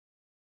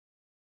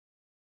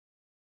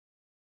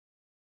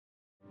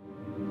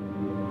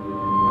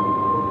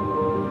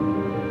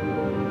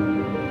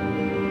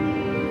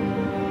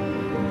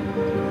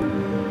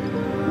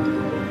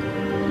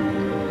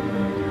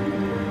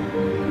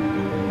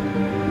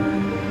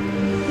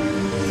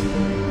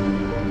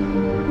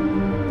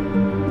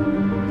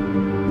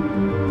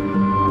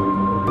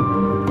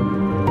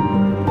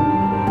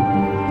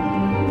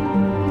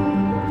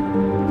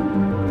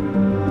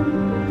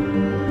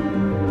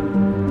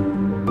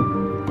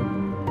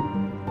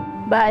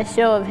By a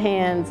show of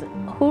hands,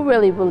 who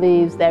really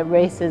believes that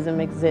racism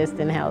exists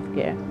in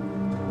healthcare?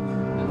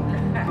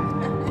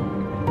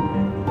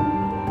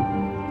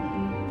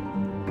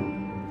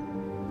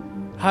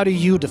 How do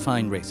you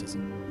define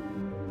racism?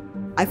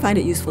 I find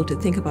it useful to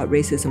think about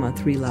racism on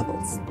 3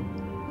 levels.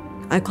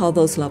 I call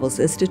those levels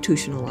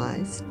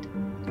institutionalized,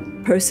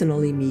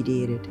 personally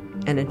mediated,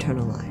 and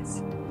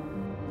internalized.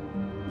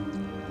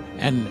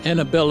 An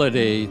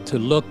inability to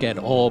look at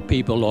all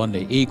people on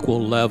the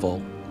equal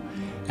level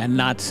and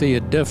not see a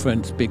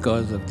difference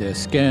because of their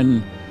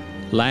skin,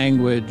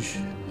 language,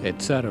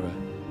 etc.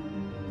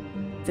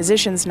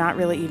 Physicians not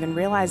really even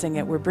realizing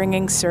it. We're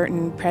bringing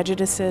certain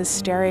prejudices,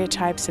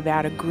 stereotypes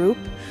about a group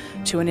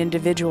to an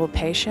individual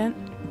patient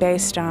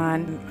based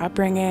on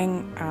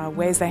upbringing,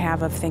 ways they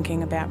have of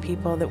thinking about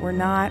people that were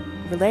not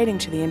relating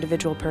to the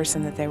individual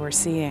person that they were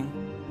seeing.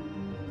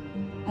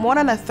 More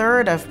than a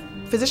third of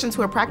physicians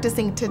who are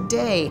practicing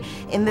today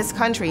in this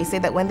country say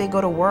that when they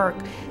go to work,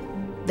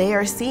 they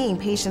are seeing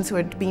patients who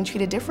are being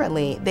treated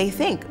differently, they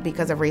think,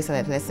 because of race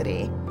and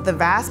ethnicity. The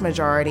vast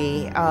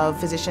majority of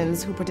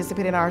physicians who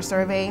participated in our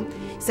survey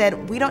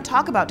said, we don't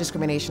talk about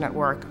discrimination at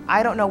work.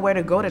 I don't know where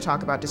to go to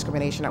talk about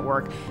discrimination at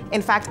work.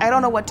 In fact, I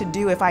don't know what to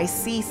do if I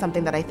see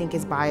something that I think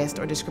is biased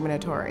or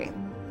discriminatory.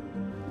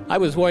 I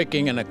was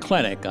working in a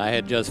clinic. I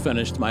had just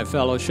finished my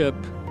fellowship,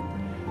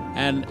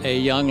 and a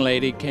young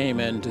lady came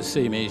in to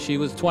see me. She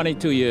was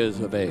 22 years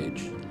of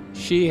age.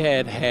 She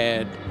had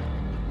had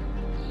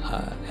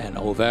an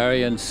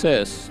ovarian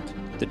cyst.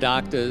 The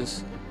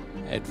doctors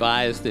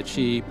advised that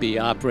she be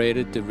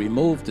operated to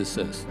remove the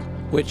cyst,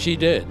 which she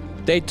did.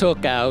 They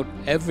took out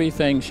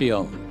everything she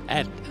owned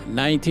at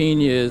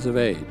 19 years of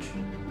age.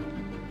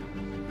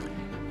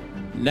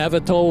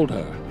 Never told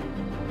her